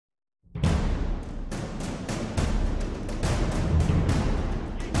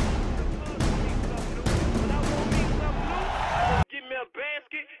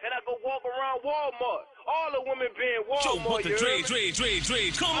Walmart. All the women be in Walmart. Yo, but the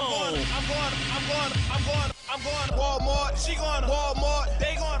Dre, come on. I'm going to Walmart. She going to Walmart.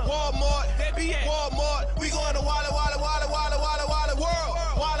 They going to Walmart. They be at Walmart. We going to Walla World. Walla World.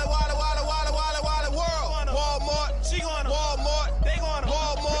 Walmart. She going to Walmart. They going to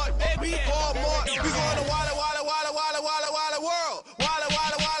Walmart. They be at Walmart. We going to Walla World.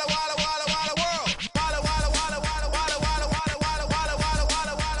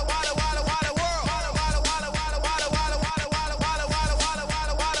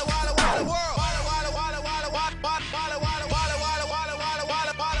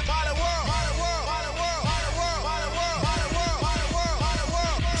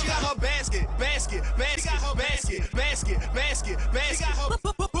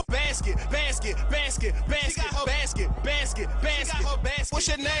 Basket. What's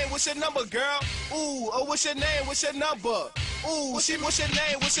your name? What's your number, girl? Ooh, oh, what's your name? What's your number? Ooh, what's your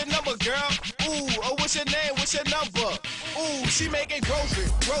name? What's your number, girl? Ooh, oh, what's your name? What's your number? Ooh, she making grocery.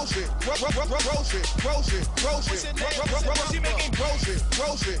 She making grocery.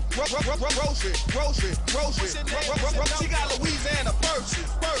 She got Louisiana purchase.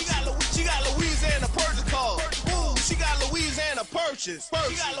 She got Louisiana purchase card. Ooh, she got Louisiana purchase.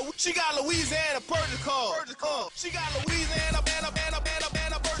 She got Louisiana purchase card. She got Louisiana.